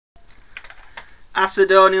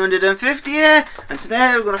Acedoni 150 here, and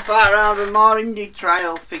today we're going to fight around with more indie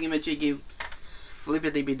trial thingamajiggy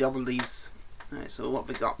flippity dobblies. Right, so what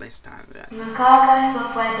we got this time? Right. Cargo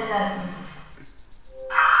software development.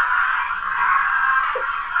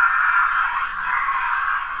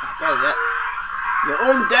 That was it. The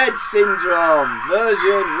Undead Syndrome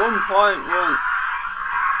version 1.1.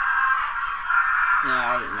 Yeah,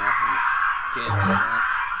 I don't know.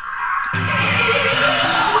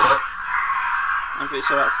 I'm pretty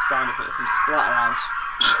sure that's the sound effect from Splatterhouse.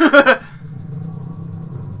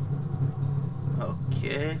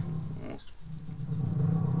 Okay.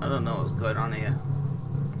 I don't know what's going on here.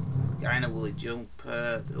 Guy in a woolly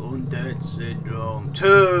jumper. The Undead Syndrome 2.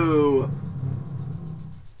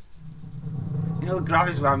 You know the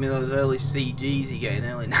graphics remind me of those early CGs you get in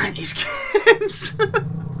early 90s games.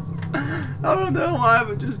 I don't know why,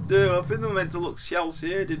 but just do. I think they're meant to look shell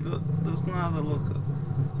shaded, but there's no other look.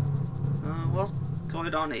 What's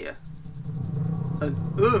going on here?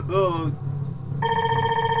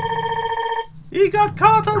 He got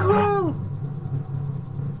caught as well!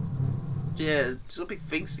 Yeah, there's a big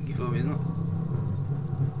thing sticking for me, isn't it?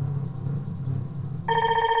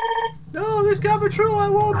 No, this can't be true, I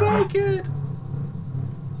won't make it!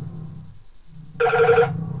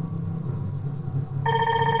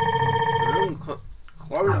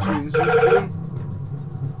 Quarantine system.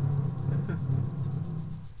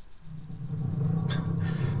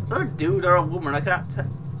 Is that a dude or a woman? I can't tell.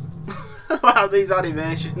 Wow, these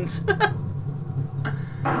animations. It'd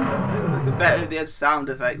be better if they had sound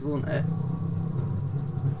effects, wouldn't it?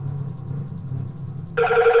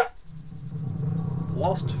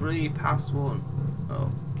 Lost 3, past 1.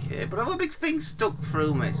 Okay, but I have a big thing stuck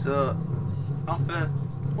through me, so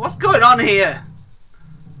what's going on here?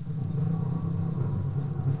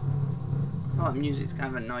 Oh, that music's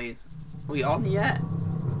kind of annoying. Are we on yet?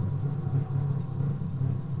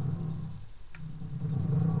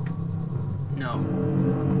 No.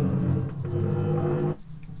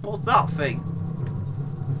 What's that thing?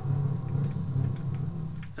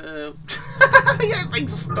 Yeah,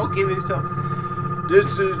 thing's stuck in himself. This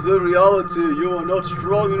is the reality. You are not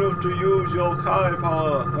strong enough to use your Kai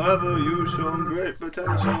power. However, you show great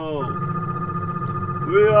potential.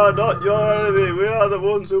 We are not your enemy. We are the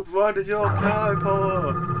ones who provided your Kai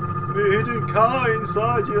power. We hidden Kai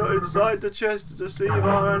inside the chest to deceive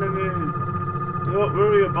our enemies. Don't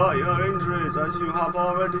worry about your injuries, as you have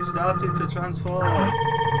already started to transform.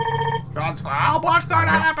 Transform? What's going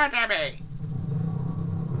to happen to me?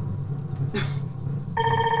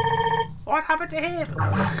 What happened to him?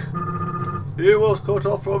 He was cut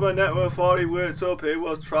off from a network before he wakes up. He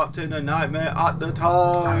was trapped in a nightmare at the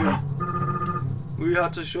time. We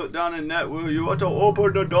had to shut down a network. You had to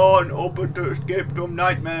open the door and open to escape from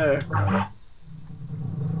nightmare.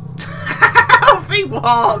 How he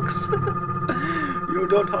walks! You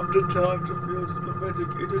don't have the time to feel sympathetic.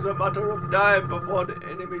 It is a matter of time before the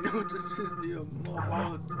enemy notices the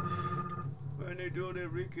more. When they do, they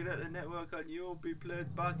reconnect the network and you'll be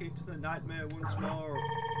placed back into the nightmare once more.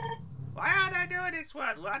 Why are they doing this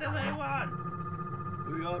one? What do they want?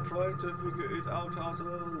 We are trying to figure it out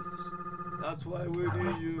ourselves. That's why we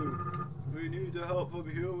need you. We need the help from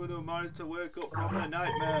human who managed to wake up from the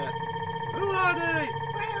nightmare. Who are they?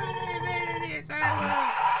 Where are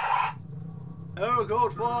they? Error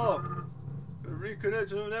code 4.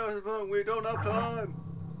 Reconnection of network. We don't have time.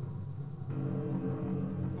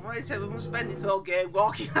 Why is everyone spend this whole game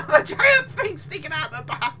walking out a giant thing sticking out the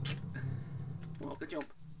back? Walk the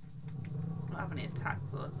jump. I don't have any attacks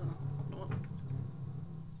though, so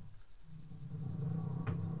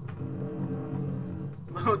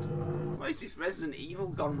why is this Resident Evil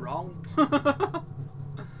gone wrong? I'm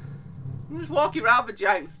just walking around with a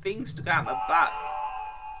giant thing stuck out my back.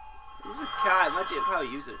 This is a car, magic power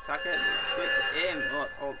user attack it, switch to aim,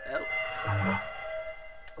 hold L.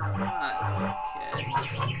 Right, okay.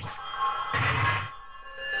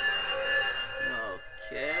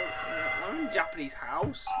 Okay, we're in a Japanese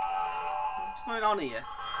house. What's going on here? I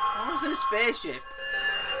was in a spaceship.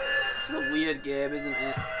 This is a weird game, isn't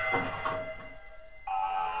it?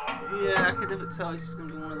 Yeah, I could never tell this is going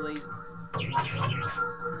to be one of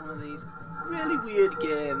these really weird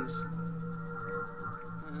games.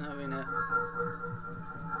 I'm having a...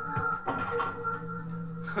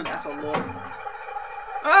 That's a lot.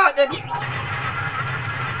 Oh, then you...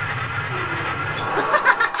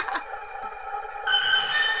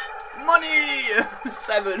 Money!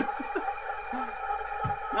 7.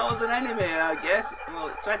 That was an enemy, I guess. Well,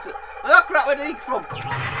 it tried to... Oh crap, where did he come from?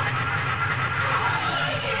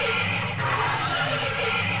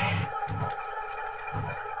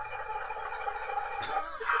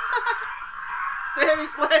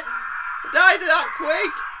 Seriously? Died that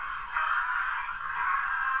quick?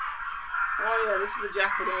 Oh yeah, this is the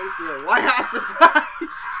Japanese deal. Why am I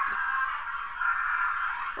surprised?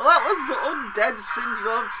 Well, that was the Undead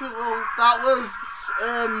Syndrome too. Well, that was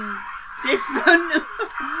different.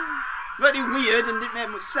 Very weird and didn't make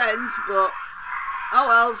much sense, but oh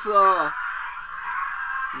well. So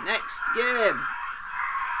next game.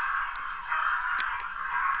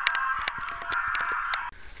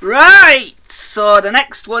 Right. So the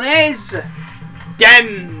next one is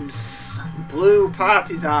D.E.M.S Blue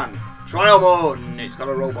Partisan. Trial mode, and it's got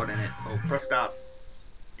a robot in it. So press start.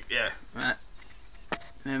 Yeah. Right.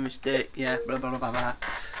 Mistake. Yeah. Blah blah blah blah.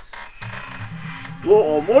 Well,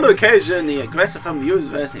 on one occasion, the aggressor from the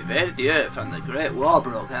universe invaded the Earth, and the Great War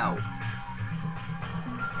broke out.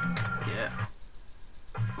 Yeah.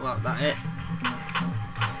 Well, that it.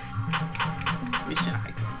 Mission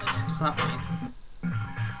icon. What's that mean?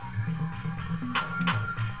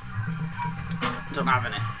 Don't have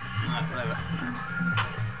any. Right, whatever.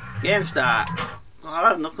 Game start. Well, I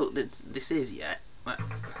haven't looked at this is yet.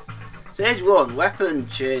 Stage 1. Weapon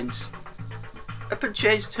change. Weapon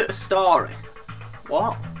change to a story.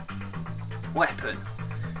 What? Weapon.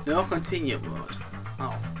 No continue mode.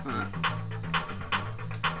 Oh.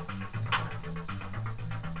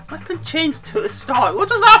 Weapon change to a story. What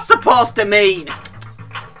does that supposed to mean?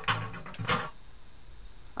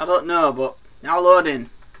 I don't know, but now loading.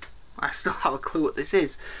 I still have a clue what this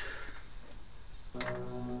is.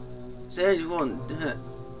 Stage 1.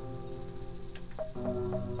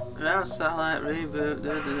 Around satellite reboot.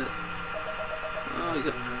 Oh, you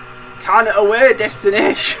got Canada away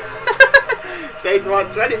destination. Takes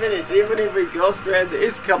about 20 minutes, even if we go straight to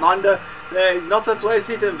its commander. There is not a place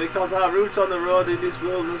hidden because our route on the road in this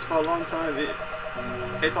wilderness for a long time.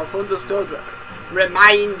 It has understood.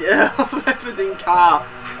 Remind of everything car.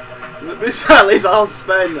 The missile is all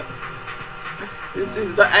spent. It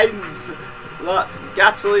is the ends that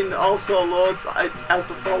Gatling also loads as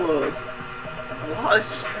follows. What?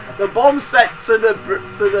 The bomb set to the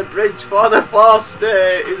bridge for the force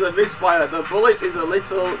is a misfire. The bullet is a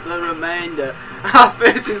little. The remainder. Our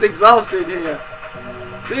fate is exhausted here.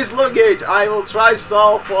 This luggage I will try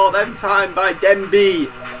solve for them time by D.E.M B.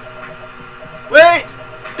 Wait,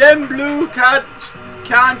 D.E.M Blue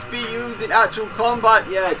can't be used in actual combat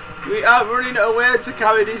yet. We are running away to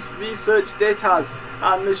carry this research data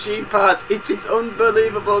and machine parts. It is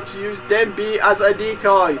unbelievable to use D.E.M B as a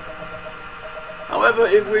decoy. However,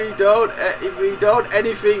 if we don't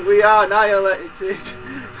anything, we are annihilated.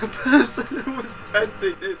 The person who was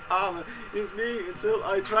testing this armor is me until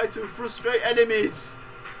I try to frustrate enemies.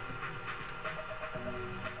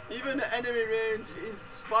 Even the enemy range is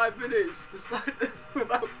 5 minutes to sight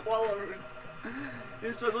without quarreling.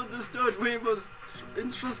 This was understood. We must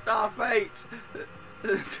entrust our fate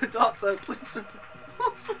to Doctor. Please.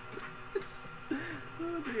 Oh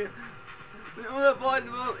dear. The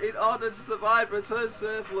unavoidable in order to survive, return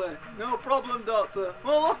safely. No problem, Doctor.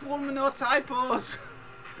 Well, look, one with no typos.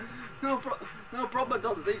 No problem,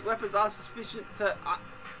 Doctor. These weapons are sufficient to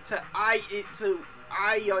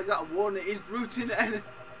or is that one? It is routing enemy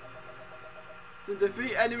to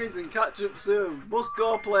defeat enemies and catch up soon. Must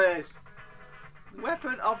go place.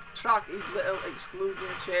 Weapon off track is little,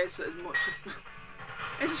 excluding chase as much.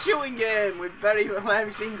 It's a shooting game with very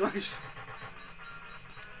hilarious English.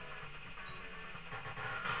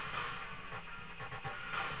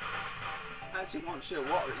 I actually not sure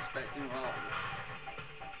what we're expecting at all.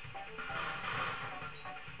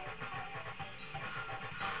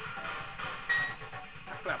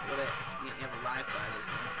 Crap, with it. You have a life by this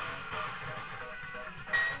one.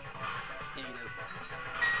 Yeah, you do.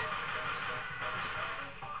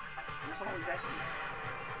 What's all investing?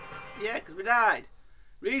 Yeah, because we died.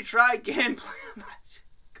 Retry gameplay match.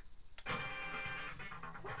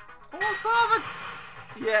 What's over?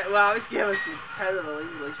 Yeah, wow, this game is terrible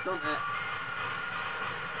English, don't it?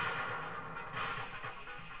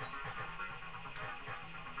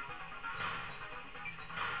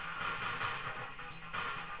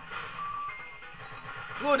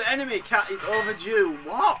 Good enemy cat is overdue.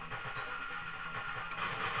 What?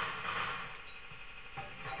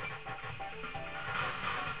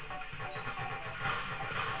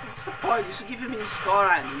 What's the point? You should give him his score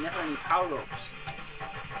item and never any power-ups.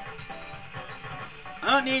 I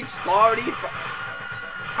don't need score, I need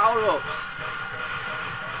power-ups.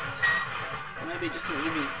 Maybe just don't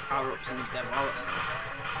give me power-ups in his dead wallet.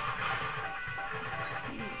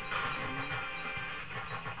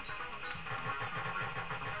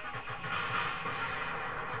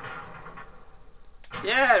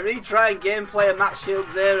 Yeah, retry gameplay at Match Shield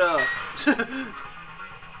 0.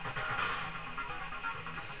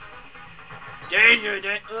 Danger,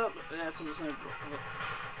 danger. Oh, yeah, someone's going to...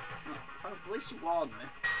 At least you warned me.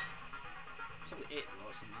 It's only 8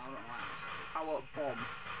 or something, I don't know. How about bomb?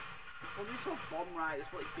 Well, this was bomb, right? It's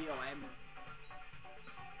what it's B-O-M.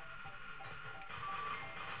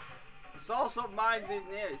 The source of mines is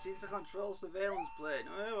near. It seems to control surveillance plane.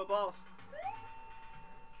 Oh, a boss.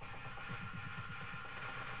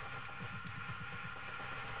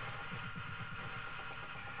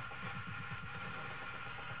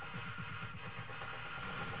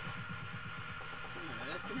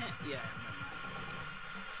 Isn't it? Yeah, never mind.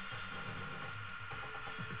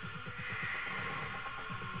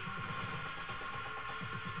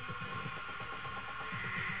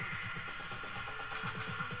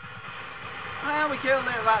 Well, we killed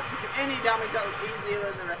it. That took any damage that was easier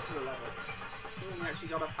than the rest of the level. We actually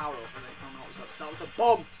got a power up on it. Oh no, that was a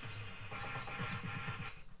bomb.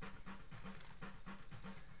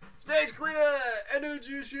 Stage clear!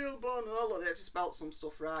 Energy shield bomb. Oh look, they actually spelt some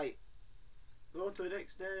stuff right. Go to the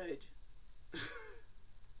next stage.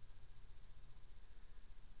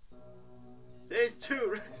 Stage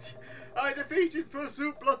 2. I defeated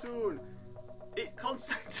Pursuit Platoon. It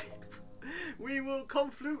consented. We will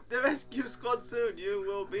conflute the rescue squad soon. You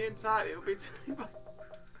will be in time. It will be time.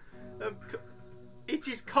 It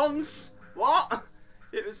is what?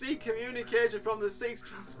 It received communication from the 6th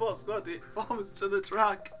transport squad. It forms to the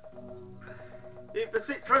track. If the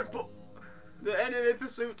 6th transport, the enemy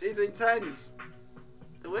pursuit is intense.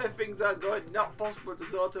 The way things are going, not possible to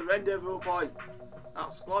go to rendezvous point.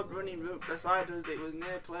 Our squad running route beside us, it was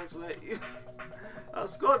near place where you... Our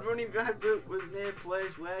squad running route was near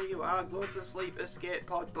place where you are. Go to sleep, escape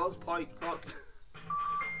pod, buzz point, cut.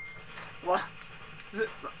 What?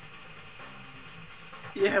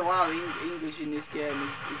 Yeah, wow, English in this game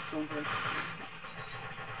is something.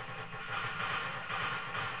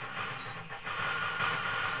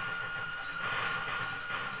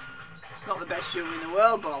 Not the best shooter in the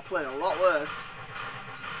world, but I've played a lot worse.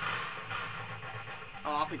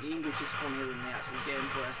 Oh, I think the English is funnier than the actual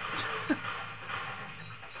gameplay.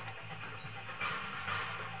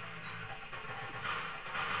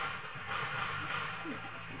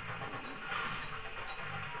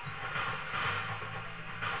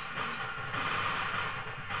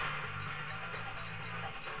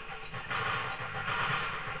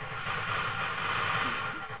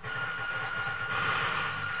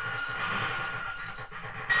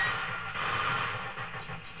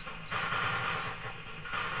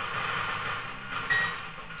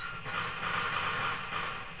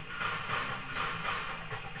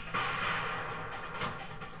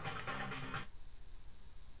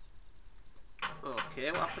 Okay,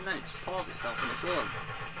 what happened then? It just paused itself on its own.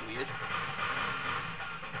 Weird.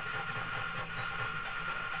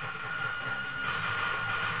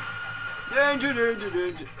 Danger, danger,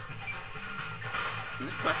 danger. And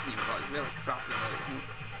this weapon you've got is really crappy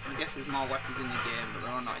though. I guess there's more weapons in the game, but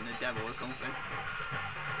they're not in the demo or something.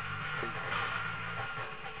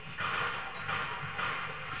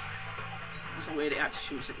 It's weird, it actually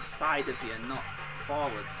shoots at the side of you and not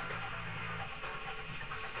forwards.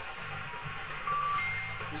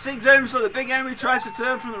 The 6th aim, so the big enemy tries to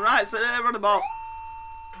turn from the right side. Hey, run the boss.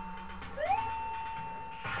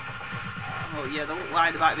 Oh yeah, they look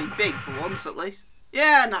like they might be big for once at least.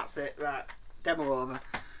 Yeah, and that's it. Right, demo over.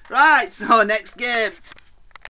 Right, so next game.